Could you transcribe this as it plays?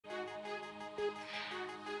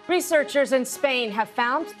Researchers in Spain have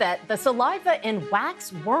found that the saliva in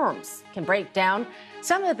wax worms can break down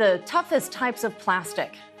some of the toughest types of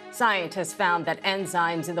plastic. Scientists found that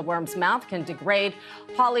enzymes in the worm's mouth can degrade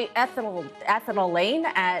polyethylene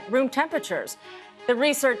at room temperatures. The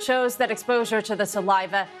research shows that exposure to the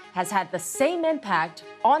saliva has had the same impact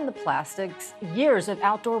on the plastic's years of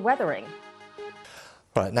outdoor weathering.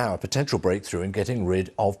 Right now, a potential breakthrough in getting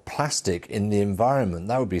rid of plastic in the environment.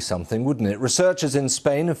 That would be something, wouldn't it? Researchers in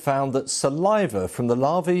Spain have found that saliva from the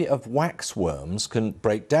larvae of waxworms can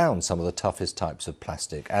break down some of the toughest types of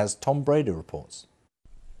plastic, as Tom Brader reports.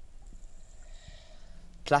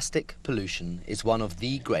 Plastic pollution is one of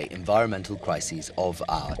the great environmental crises of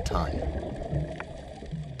our time.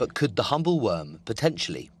 But could the humble worm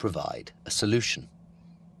potentially provide a solution?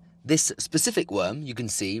 This specific worm you can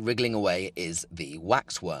see wriggling away is the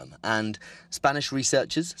waxworm, and Spanish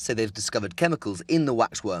researchers say they've discovered chemicals in the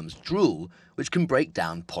waxworm's drool which can break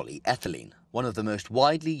down polyethylene, one of the most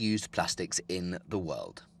widely used plastics in the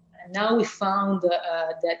world. Now we found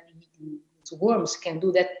that the worms can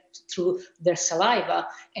do that through their saliva,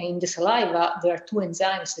 and in the saliva there are two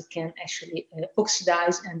enzymes that can actually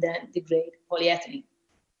oxidize and then degrade polyethylene.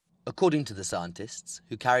 According to the scientists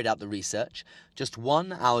who carried out the research, just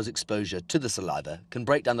 1 hour's exposure to the saliva can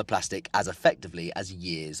break down the plastic as effectively as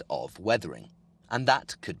years of weathering. And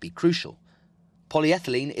that could be crucial.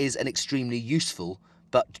 Polyethylene is an extremely useful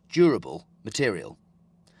but durable material.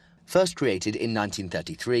 First created in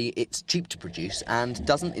 1933, it's cheap to produce and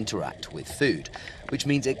doesn't interact with food, which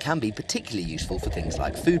means it can be particularly useful for things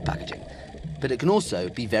like food packaging. But it can also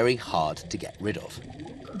be very hard to get rid of.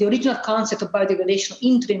 The original concept of biodegradation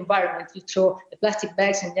into the environment, you throw the plastic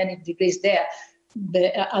bags and then it degrades there.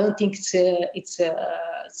 But I don't think it's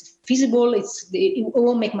feasible. It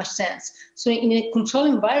won't make much sense. So in a controlled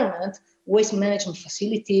environment, waste management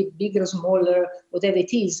facility, bigger or smaller, whatever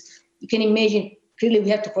it is, you can imagine clearly we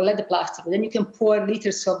have to collect the plastic, but then you can pour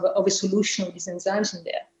liters of a solution with these enzymes in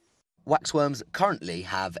there. Waxworms currently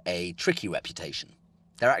have a tricky reputation.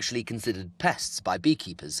 They're actually considered pests by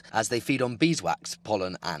beekeepers as they feed on beeswax,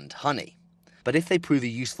 pollen and honey. But if they prove a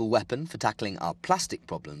useful weapon for tackling our plastic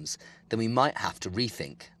problems, then we might have to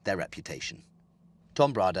rethink their reputation.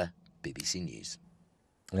 Tom Brader, BBC News.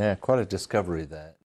 Yeah, quite a discovery there.